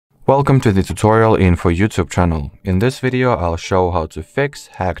Welcome to the tutorial info YouTube channel. In this video, I'll show how to fix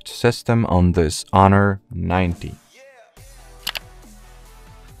hacked system on this Honor 90.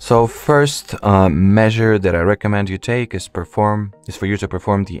 So first measure that I recommend you take is for you to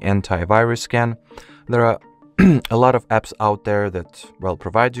perform the antivirus scan. There are a lot of apps out there that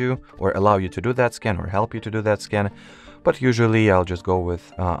provide you or allow you to do that scan or help you to do that scan. But usually I'll just go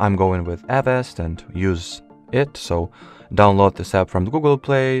with, I'm going with Avast and use it. So download this app from the Google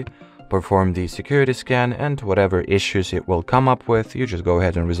Play, perform the security scan, and whatever issues it will come up with, you just go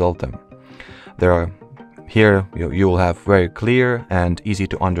ahead and resolve them. Here you will have very clear and easy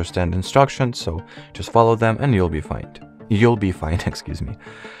to understand instructions, so just follow them and you'll be fine. Excuse me.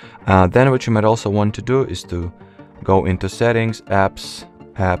 Then what you might also want to do is to go into settings, apps,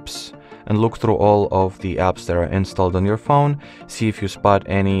 and look through all of the apps that are installed on your phone. See if you spot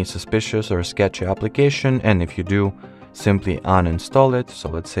any suspicious or sketchy application, and if you do, simply uninstall it. So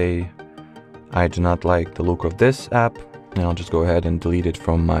let's say I do not like the look of this app, and I'll just go ahead and delete it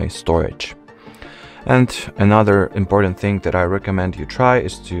from my storage. And another important thing that I recommend you try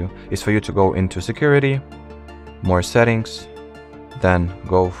is for you to go into security, more settings, then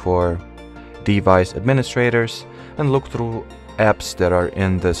go for device administrators and look through apps that are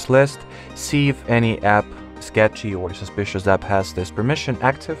in this list. See if any app, sketchy or suspicious app, has this permission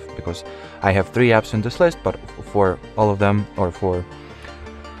active, because I have 3 apps in this list, but for all of them, or for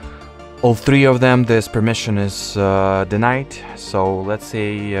all 3 of them, this permission is denied. So let's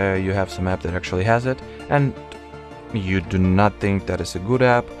say you have some app that actually has it and you do not think that is a good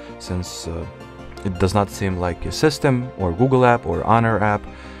app, since it does not seem like a system or Google app or Honor app.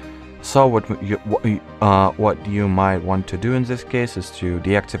 So what you might want to do in this case is to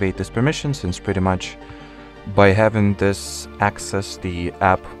deactivate this permission, since pretty much by having this access, the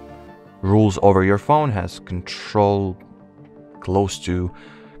app rules over your phone, has control, close to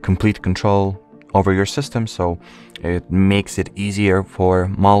complete control over your system. So it makes it easier for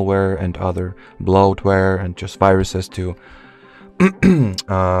malware and other bloatware and just viruses to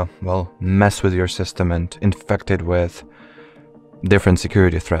mess with your system and infect it with different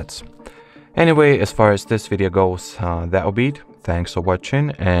security threats. Anyway, as far as this video goes, that'll be it. Thanks for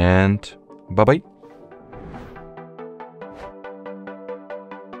watching and bye bye.